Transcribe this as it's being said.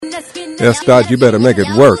S. Dot, you better make it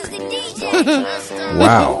work.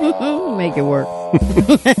 Wow. Make it work.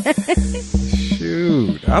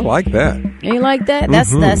 Shoot, I like that. You like that?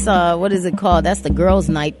 That's what is it called? That's the girls'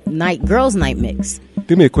 night mix.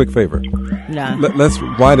 Do me a quick favor. Yeah. Let's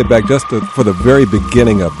wind it back just for the very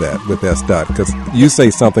beginning of that with S. Dot, because you say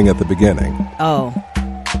something at the beginning. Oh.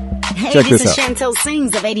 Hey, Check this this is out. Chantel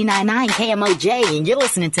Sings of 89.9 KMOJ, and you're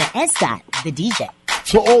listening to S. Dot, the DJ.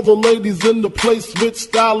 To all the ladies in the place with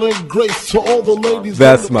style and grace. To all the ladies.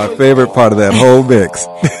 That's my favorite part of that whole mix.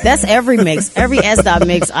 That's every mix. Every S. Dot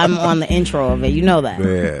mix, I'm on the intro of it. You know that.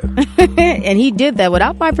 Man. And he did that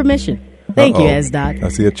without my permission. Thank you, S. Dot. I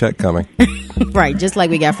see a check coming. Right, just like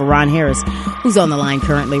we got for Ron Harris, who's on the line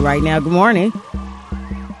currently right now. Good morning.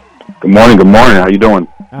 Good morning. Good morning. How you doing?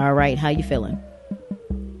 All right, how you feeling?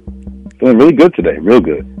 Feeling really good today. Real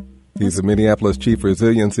good. He's a Minneapolis Chief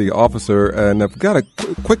Resiliency Officer, and I've got a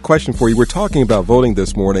quick question for you. We're talking about voting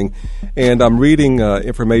this morning, and I'm reading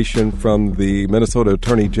information from the Minnesota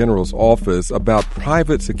Attorney General's office about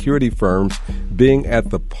private security firms being at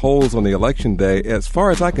the polls on the election day. As far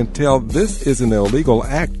as I can tell, this is an illegal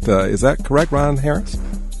act. Is that correct, Ron Harris?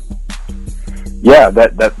 Yeah,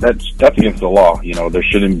 that's against the law. You know, there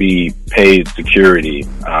shouldn't be paid security.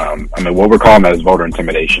 What we're calling that is voter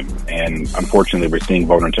intimidation, and unfortunately, we're seeing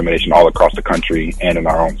voter intimidation all across the country and in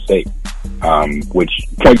our own state, which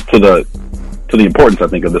points to the importance, I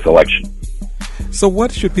think, of this election. So,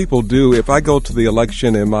 what should people do if I go to the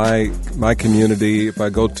election in my community? If I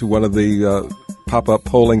go to one of the pop-up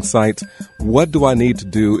polling sites, what do I need to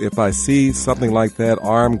do if I see something like that?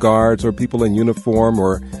 Armed guards or people in uniform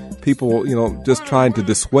or people, just trying to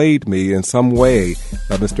dissuade me in some way,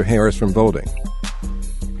 Mr. Harris, from voting?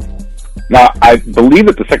 Now, I believe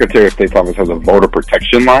that the Secretary of State's office has a voter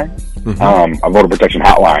protection line, a voter protection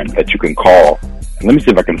hotline that you can call. And let me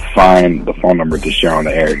see if I can find the phone number to share on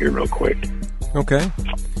the air here real quick. Okay.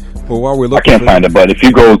 Well, while we're looking, I can't find it, but if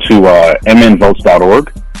you go to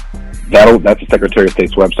mnvotes.org, that's the Secretary of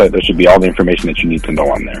State's website. There should be all the information that you need to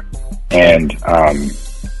know on there. And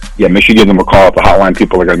make sure you give them a call. At the hotline,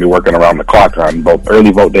 people are going to be working around the clock on both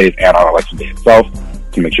early vote days and on election day itself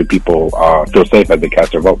to make sure people feel safe as they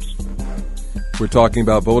cast their votes. We're talking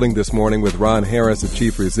about voting this morning with Ron Harris, the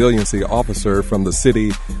Chief Resiliency Officer from the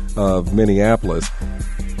city of Minneapolis.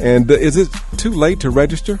 And is it too late to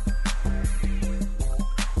register?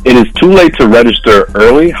 It is too late to register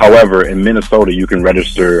early. However, in Minnesota, you can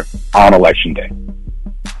register on election day.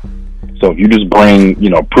 So if you just bring,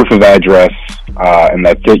 proof of address, and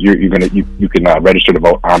that's it, you can register to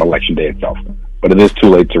vote on election day itself. But it is too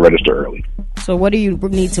late to register early. So what do you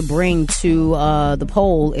need to bring to the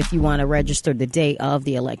poll if you want to register the day of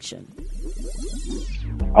the election?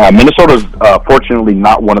 Minnesota is fortunately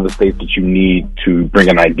not one of the states that you need to bring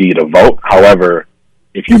an ID to vote. However,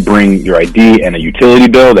 if you bring your ID and a utility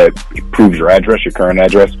bill that proves your address, your current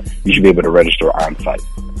address, you should be able to register on site.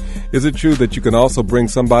 Is it true that you can also bring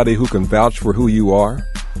somebody who can vouch for who you are?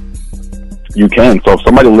 You can. So if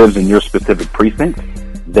somebody lives in your specific precinct,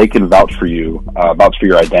 they can vouch for you, vouch for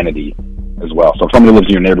your identity as well. So if somebody lives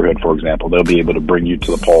in your neighborhood, for example, they'll be able to bring you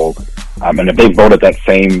to the poll. And if they vote at that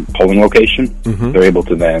same polling location, they're able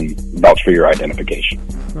to then vouch for your identification.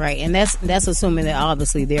 Right. And that's assuming that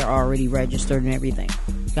obviously they're already registered and everything.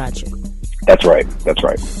 Gotcha. That's right. That's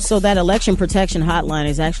right. So that election protection hotline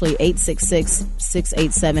is actually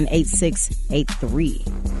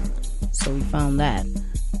 866-687-8683. So we found that.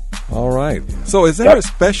 All right. So is there a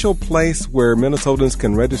special place where Minnesotans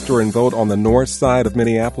can register and vote on the north side of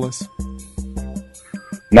Minneapolis?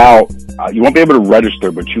 Now, you won't be able to register,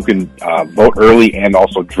 but you can vote early and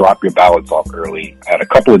also drop your ballots off early at a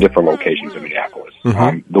couple of different locations in Minneapolis.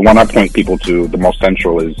 The one I point people to, the most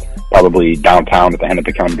central, is probably downtown at the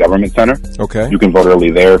Hennepin County Government Center. Okay. You can vote early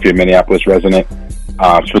there if you're a Minneapolis resident.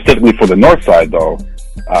 Specifically for the north side, though,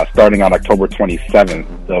 starting on October 27th,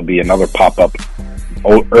 there'll be another pop-up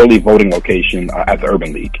early voting location at the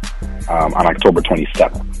Urban League on October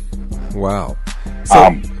 27th. Wow.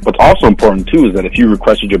 So, what's also important too is that if you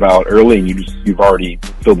requested your ballot early and you've already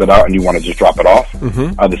filled it out and you want to just drop it off,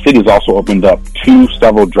 the city's also opened up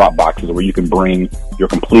several drop boxes where you can bring your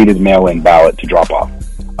completed mail-in ballot to drop off.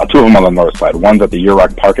 Two of them on the north side. One's at the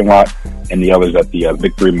Year-Rock parking lot, and the other's at the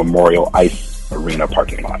Victory Memorial Ice Arena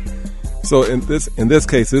parking lot. So in this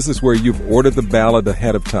case, this is where you've ordered the ballot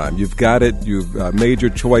ahead of time. You've got it. You've made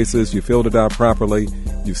your choices. You filled it out properly.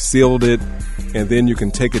 You've sealed it, and then you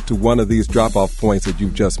can take it to one of these drop-off points that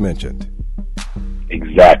you've just mentioned.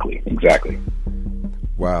 Exactly.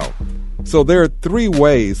 Wow. So there are 3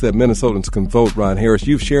 ways that Minnesotans can vote, Ron Harris.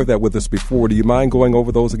 You've shared that with us before. Do you mind going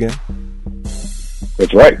over those again?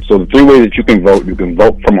 That's right. So the three ways that you can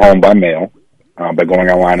vote from home by mail, by going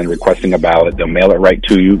online and requesting a ballot. They'll mail it right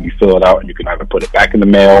to you. You fill it out, and you can either put it back in the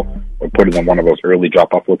mail or put it in one of those early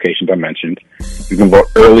drop-off locations I mentioned. You can vote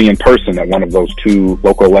early in person at one of those two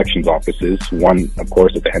local elections offices, one, of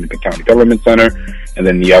course, at the Hennepin County Government Center, and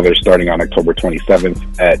then the other starting on October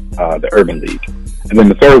 27th at the Urban League. And then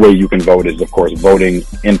the third way you can vote is, of course, voting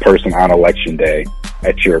in person on Election Day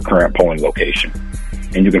at your current polling location.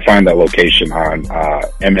 And you can find that location on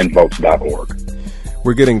mnvotes.org.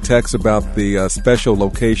 We're getting texts about the special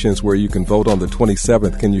locations where you can vote on the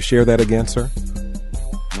 27th. Can you share that again, sir?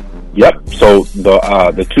 Yep. So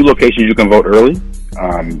the two locations you can vote early,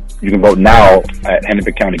 you can vote now at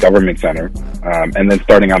Hennepin County Government Center, and then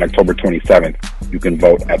starting on October 27th, you can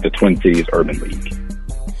vote at the Twin Cities Urban League.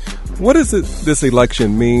 What does this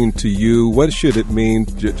election mean to you? What should it mean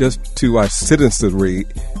just to our citizenry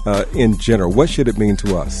in general? What should it mean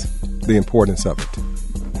to us, the importance of it?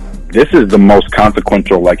 This is the most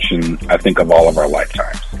consequential election, I think, of all of our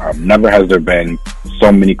lifetimes. Never has there been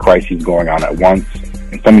so many crises going on at once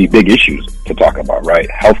and so many big issues to talk about, right?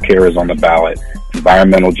 Healthcare is on the ballot.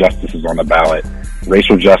 Environmental justice is on the ballot.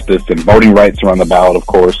 Racial justice and voting rights are on the ballot, of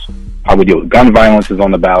course. How we deal with gun violence is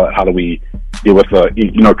on the ballot. How do we deal with,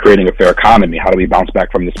 creating a fair economy? How do we bounce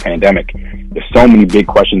back from this pandemic? There's so many big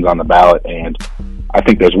questions on the ballot, and I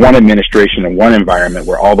think there's one administration and one environment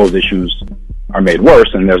where all those issues are made worse,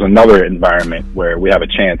 and there's another environment where we have a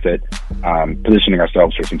chance at positioning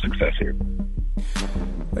ourselves for some success here.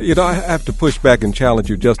 You know, I have to push back and challenge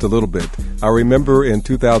you just a little bit. I remember in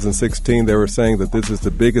 2016 they were saying that this is the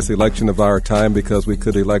biggest election of our time because we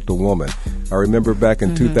could elect a woman. I remember back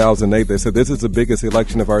in 2008 they said this is the biggest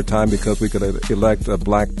election of our time because we could elect a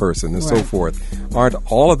black person and so forth. Aren't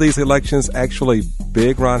all of these elections actually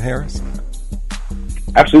big, Ron Harris?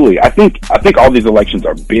 Absolutely. I think all these elections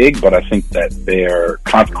are big, but I think that they're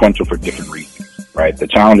consequential for different reasons. Right, the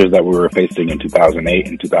challenges that we were facing in 2008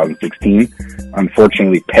 and 2016,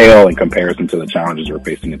 unfortunately, pale in comparison to the challenges we're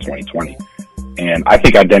facing in 2020. And I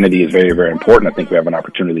think identity is very, very important. I think we have an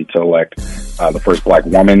opportunity to elect the first black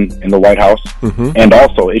woman in the White House, and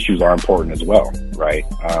also issues are important as well. Right,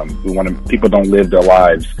 people don't live their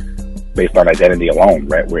lives based on identity alone.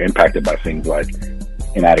 Right, we're impacted by things like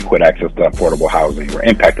inadequate access to affordable housing. We're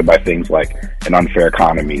impacted by things like an unfair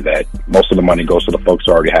economy that most of the money goes to the folks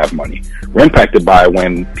who already have money. We're impacted by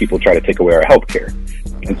when people try to take away our health care.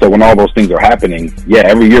 And so when all those things are happening,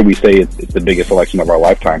 every year we say it's the biggest election of our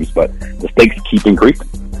lifetimes, but the stakes keep increasing.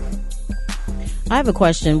 I have a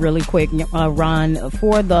question really quick, Ron,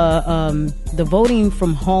 for the voting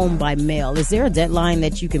from home by mail. Is there a deadline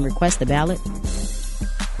that you can request a ballot?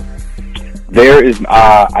 There is,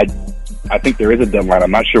 I think there is a deadline.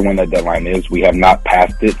 I'm not sure when that deadline is. We have not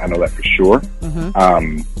passed it. I know that for sure.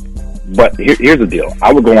 But here's the deal.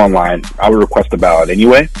 I would go online. I would request a ballot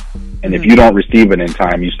anyway. And if you don't receive it in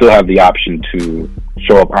time, you still have the option to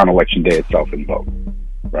show up on Election Day itself and vote.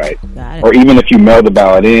 Right? Or even if you mail the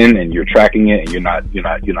ballot in and you're tracking it and you're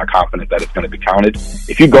not confident that it's going to be counted,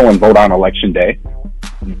 if you go and vote on Election Day,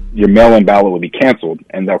 your mail-in ballot will be canceled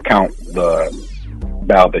and they'll count the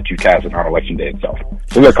ballot that you cast on Election Day itself.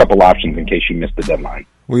 So there are a couple options in case you missed the deadline.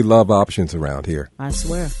 We love options around here. I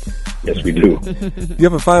swear. Yes, we do. You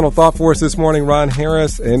have a final thought for us this morning, Ron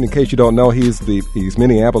Harris? And in case you don't know, he's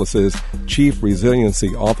Minneapolis's Chief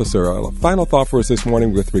Resiliency Officer. A final thought for us this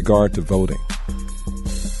morning with regard to voting.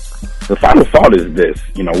 The final thought is this.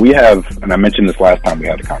 We have, and I mentioned this last time we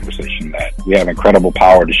had a conversation, that we have incredible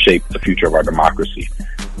power to shape the future of our democracy.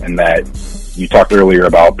 And that you talked earlier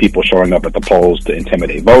about people showing up at the polls to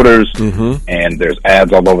intimidate voters, and there's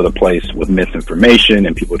ads all over the place with misinformation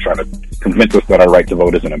and people trying to convince us that our right to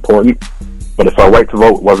vote isn't important. But if our right to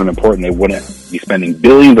vote wasn't important, they wouldn't be spending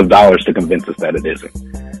billions of dollars to convince us that it isn't.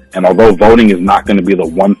 And although voting is not going to be the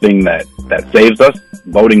one thing that saves us,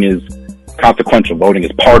 voting is consequential. Voting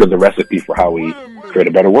is part of the recipe for how we create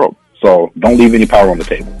a better world. So don't leave any power on the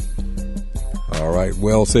table. All right.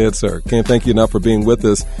 Well said, sir. Can't thank you enough for being with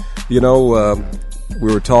us. We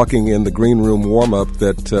were talking in the green room warm-up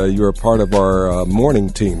that you're a part of our morning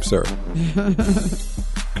team, sir.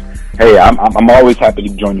 Hey, I'm always happy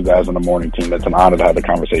to join you guys on the morning team. It's an honor to have a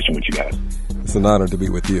conversation with you guys. It's an honor to be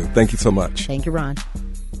with you. Thank you so much. Thank you, Ron.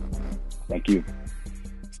 Thank you.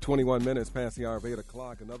 It's 21 minutes past the hour of 8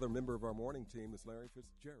 o'clock. Another member of our morning team is Larry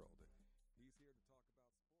Fitzgerald.